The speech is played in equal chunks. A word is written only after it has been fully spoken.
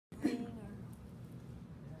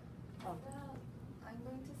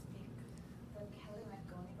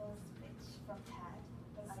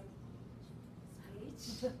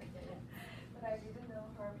speech. But I didn't know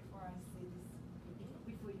her before I see this video.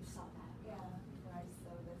 Before you saw that. Yeah, before I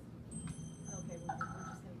saw this video. Okay, we're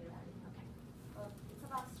just gonna get out of here. Okay. But it's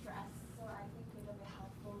about stress, so I think it'll be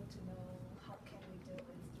helpful to know how can we deal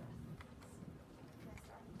with stress. Can I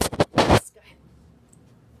start? Yes, go ahead.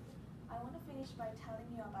 I want to finish by telling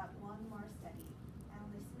you about one more study. And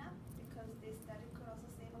listen up, because this study could also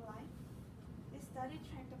save a life. This study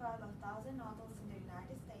tracked about 1,000 adults in the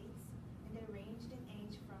United States, and they ranged in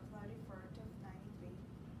age from 34 to 93.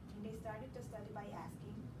 And they started the study by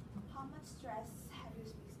asking, how much stress have you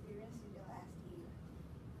experienced in the last year?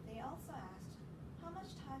 They also asked, how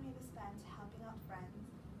much time have you spent helping out friends,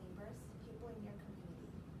 neighbors, people in your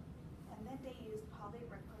community? And then they used public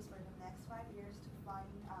records for the next 5 years to find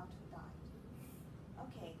out who died.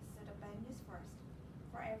 Okay, so the bad news first.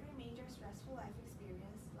 For every major stressful life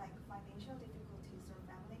experience, like financial difficulties or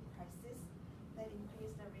family crisis, that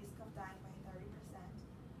increase the risk of dying by 30%.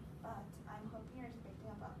 But I'm hoping you're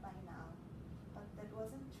expecting about by now. But that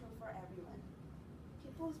wasn't true for everyone.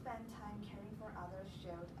 People who spent time caring for others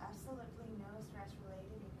showed absolutely no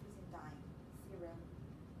stress-related increase in dying. Zero.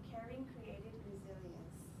 Caring created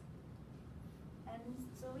resilience. And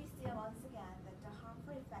so we see once again that the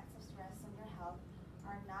harmful effects of stress on your health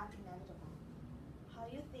are not inevitable. How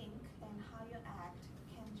you think and how you act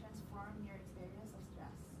can transform your experience of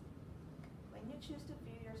stress. When you choose to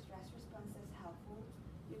view your stress response as helpful,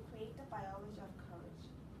 you create the biology of courage.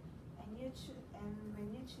 And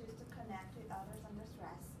when you choose to connect with others under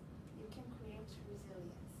stress, you can create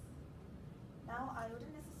resilience. Now, I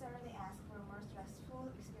wouldn't necessarily ask for more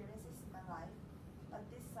stressful experiences in my life, but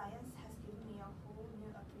this science has given me a whole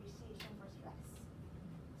new appreciation for stress.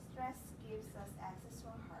 Stress gives us access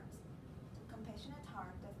to our heart, the compassionate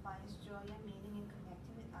heart that finds joy and meaning in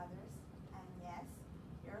connecting with others, and yes,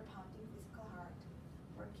 your pounding physical heart,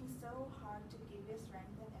 working so hard to give you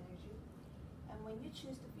strength and energy. And when you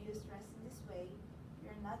choose to view stress in this way,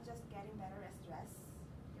 you're not just getting better at stress,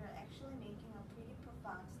 you're actually making a pretty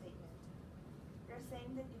profound statement. You're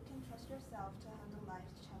saying that you can trust yourself to handle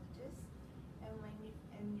life's challenges,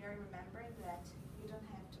 and you're remembering that